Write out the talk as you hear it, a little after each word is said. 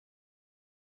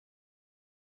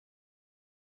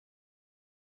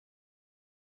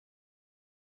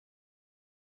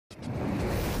Things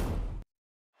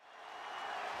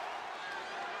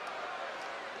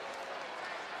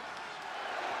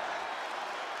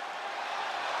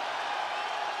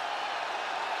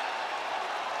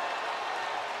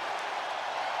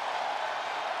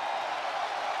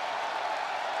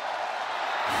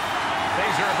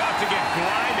are about to get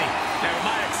grimy, and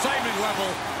my excitement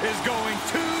level is going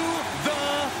to the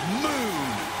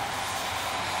moon.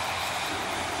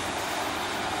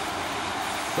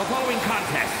 The following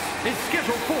contest is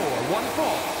scheduled for one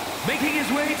fall. Making his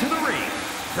way to the ring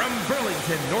from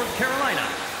Burlington, North Carolina,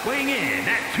 weighing in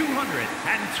at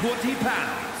 220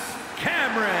 pounds,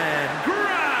 Cameron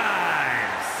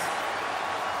Grimes.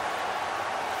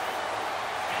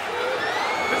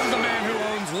 This is a man who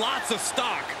owns lots of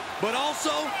stock, but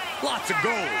also lots of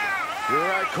gold. You're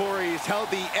right, Corey. He's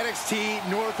held the NXT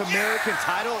North American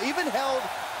title, even held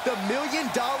the $1 Million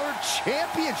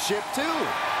Championship, too.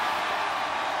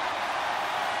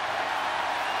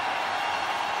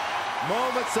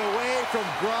 Moments away from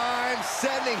Grimes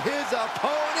sending his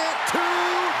opponent to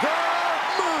the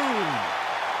moon.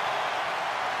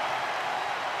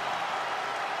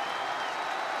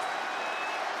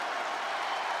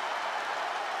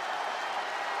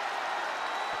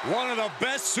 One of the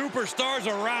best superstars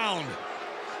around.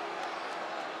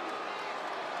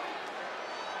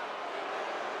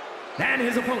 And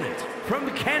his opponent from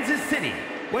Kansas City,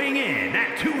 weighing in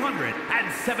at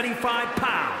 275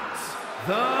 pounds,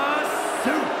 the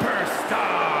Superstar.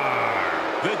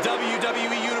 The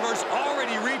WWE Universe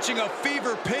already reaching a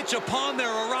fever pitch upon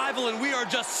their arrival, and we are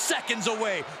just seconds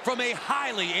away from a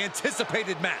highly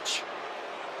anticipated match.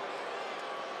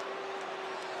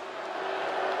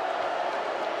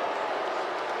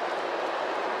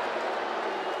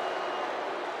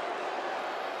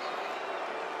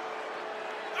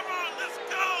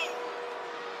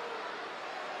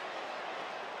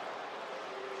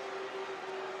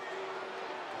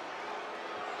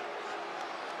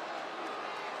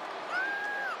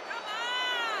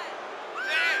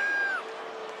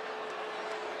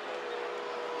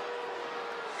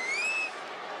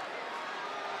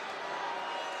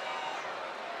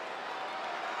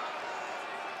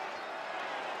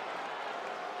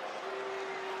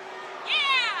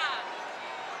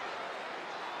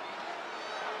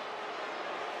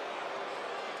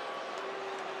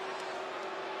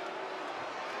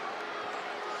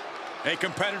 A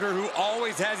competitor who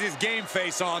always has his game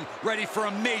face on, ready for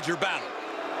a major battle.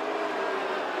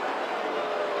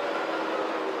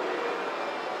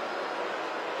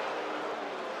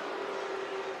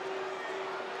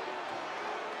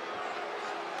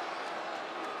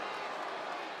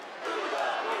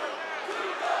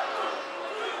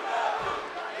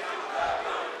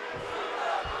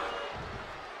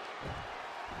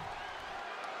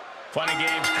 Funny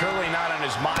games, clearly not on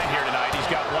his mind here tonight.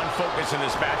 He's got one focus in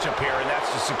this matchup here, and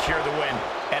that's to secure the win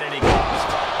at any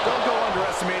cost. Don't go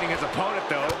underestimating his opponent,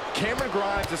 though. Cameron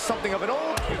Grimes is something of an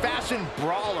old-fashioned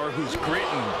brawler whose grit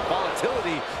and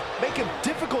volatility make him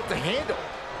difficult to handle.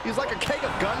 He's like a keg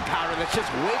of gunpowder that's just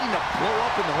waiting to blow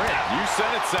up in the ring. You said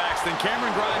it, Saxton.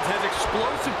 Cameron Grimes has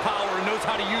explosive power and knows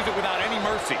how to use it without any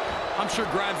mercy. I'm sure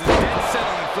Grimes is dead set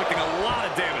on inflicting a lot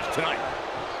of damage tonight.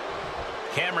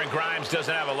 Cameron Grimes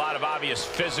doesn't have a lot of obvious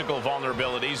physical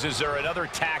vulnerabilities. Is there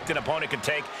another tact an opponent can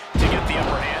take to get the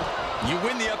upper hand? You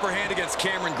win the upper hand against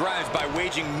Cameron Grimes by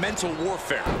waging mental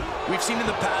warfare. We've seen in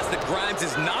the past that Grimes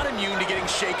is not immune to getting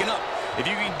shaken up. If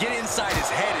you can get inside his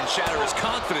head and shatter his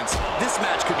confidence, this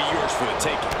match could be yours for the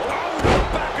taking. Oh,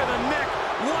 back of the neck.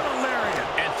 What a lariat.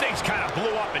 And things kind of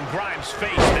blew up in Grimes'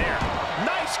 face there.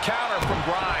 Nice counter from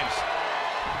Grimes.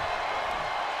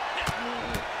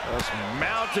 Just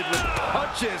mounted with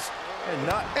punches and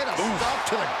a stop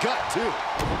to the gut, too.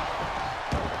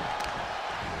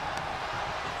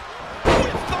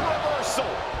 With the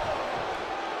reversal.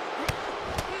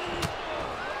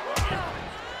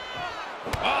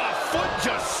 Foot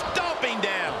just stomping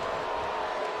down.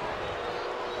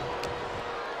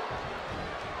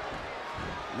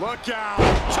 Look out.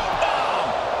 Choke bomb.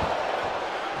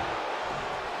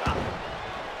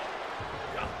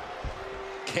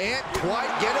 Can't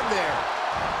quite get him there.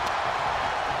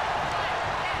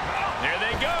 There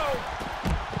they go.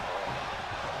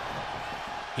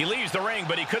 He leaves the ring,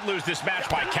 but he could lose this match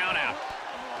by countout.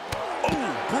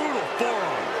 Oh, brutal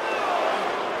forearm.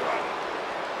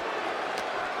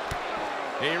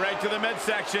 Hey, right to the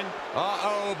midsection.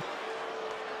 Uh-oh.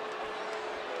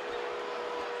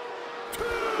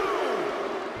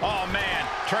 Oh, man.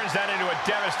 Turns that into a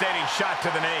devastating shot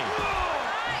to the knee.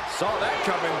 Saw that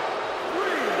coming.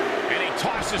 And he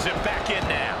tosses it back in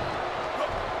now.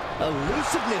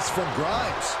 Elusiveness from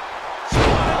Grimes.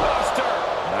 Buster.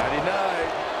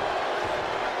 Nighty-night.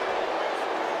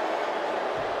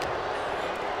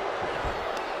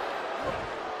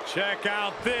 Check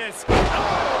out this.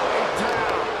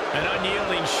 An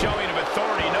unyielding showing of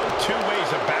authority, no two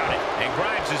ways about it. And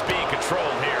Grimes is being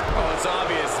controlled here. Oh, it's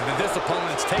obvious that this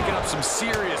opponent's taking up some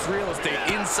serious real estate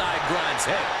inside Grimes'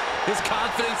 head. His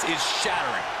confidence is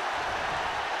shattering.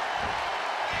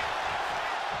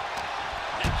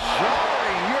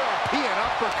 Jarring European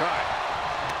uppercut.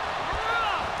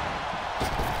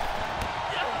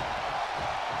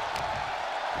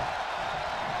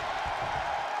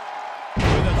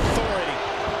 With authority.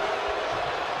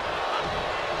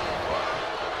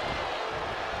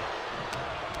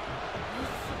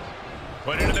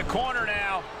 Put into the corner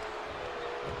now.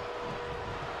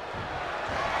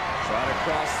 Trying to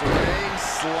cross the ring,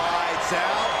 slides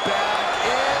out, back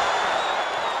in.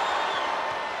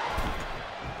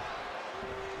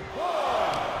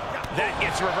 That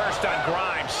gets reversed on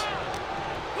Grimes.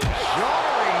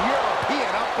 Jarring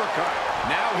European uppercut.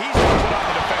 Now he's put on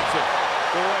the defensive.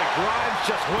 Boy, Grimes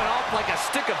just went off like a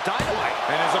stick of dynamite.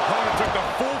 And his opponent took the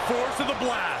full force of the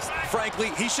blast.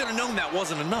 Frankly, he should have known that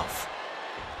wasn't enough.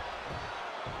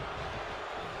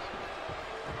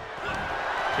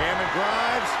 Cameron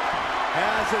Grimes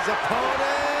has his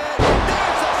opponent.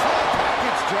 There's a slow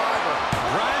package driver.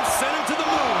 Grimes sent him to the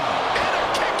moon. And a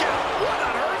kick out. What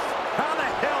on earth? How the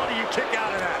hell do you kick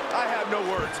out of that? I have no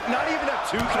words. Not even a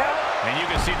 2 count? And you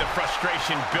can see the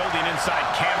frustration building inside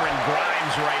Cameron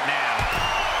Grimes right now.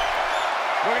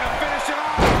 We're going to finish it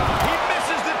off. He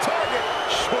misses the target.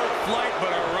 Short flight,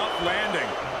 but a rough landing.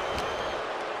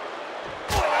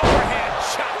 Overhand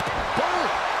chop. Boom.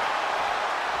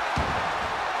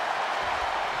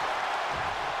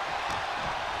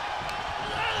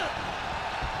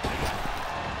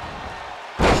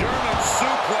 German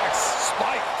suplex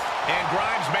spiked. And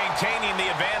Grimes maintaining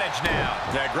the advantage now.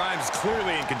 Yeah, Grimes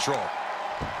clearly in control.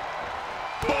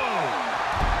 Boom!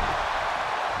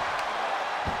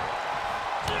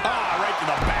 Ah, right to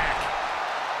the back.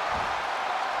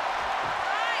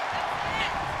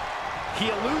 He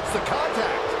eludes the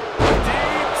contact.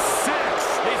 Deep six.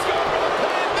 He's going for the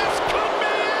pin. This could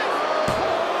be it.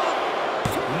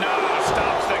 No,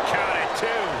 stops the count at 2.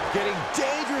 Getting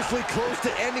dangerously close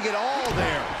to ending it all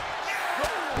there.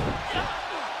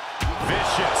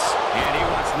 Vicious. And he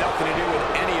wants nothing to do with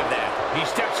any of that. He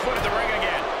steps foot in the ring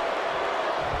again.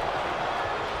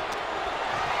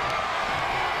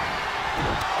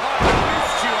 Oh, I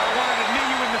missed you. I wanted to knee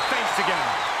you in the face again.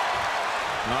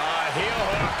 Heel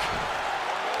hook.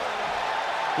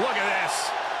 Look at this.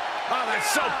 Oh,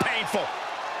 that's so painful.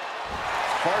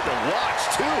 It's hard to watch,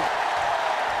 too.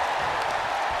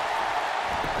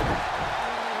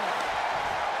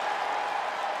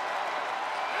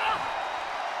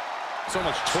 So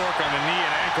much torque on the knee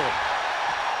and ankle.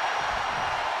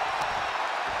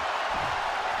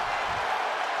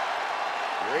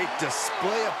 Great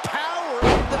display of power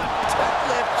with the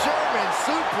deadlift German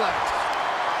suplex.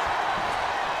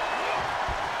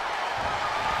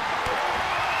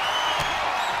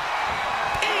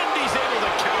 And he's able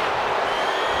to counter.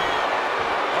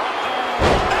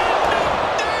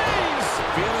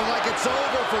 Feeling like it's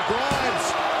over for Grimes.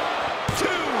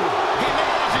 2. He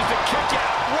manages to kick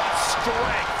out. What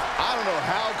strength. I don't know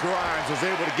how Grimes was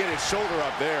able to get his shoulder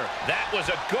up there. That was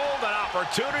a golden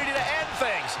opportunity to end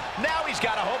things. Now he's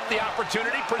got to hope the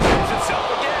opportunity presents itself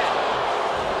again.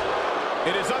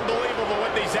 It is unbelievable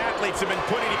what these athletes have been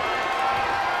putting.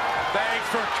 Thanks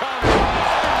for coming.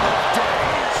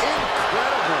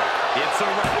 Incredible. It's a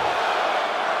wrap.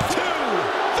 2, 3,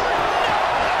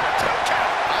 no, 2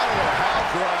 count. I don't know how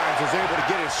Grimes was able to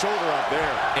get his shoulder up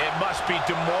there. It must be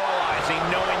demoralizing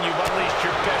knowing you've unleashed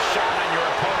your best shot on your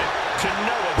opponent to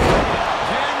no avail.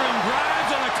 Cameron Grimes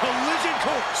on a collision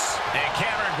course. And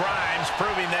Cameron Grimes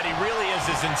proving that he really is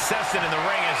as incessant in the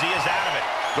ring as he is out of it.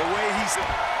 The way he's...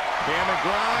 Cameron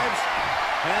Grimes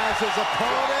has his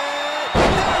opponent.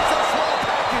 There's a slow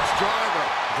package driver.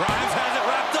 Grimes has it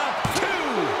wrapped up. 2.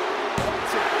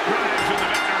 Grimes with the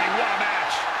victory. What a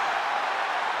match.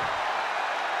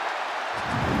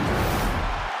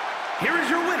 Here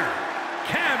is your winner,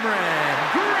 Cameron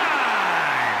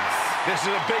Grimes. This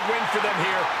is a big win for them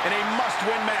here in a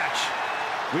must-win match.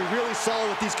 We really saw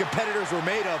what these competitors were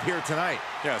made of here tonight.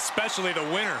 Yeah, especially the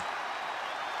winner.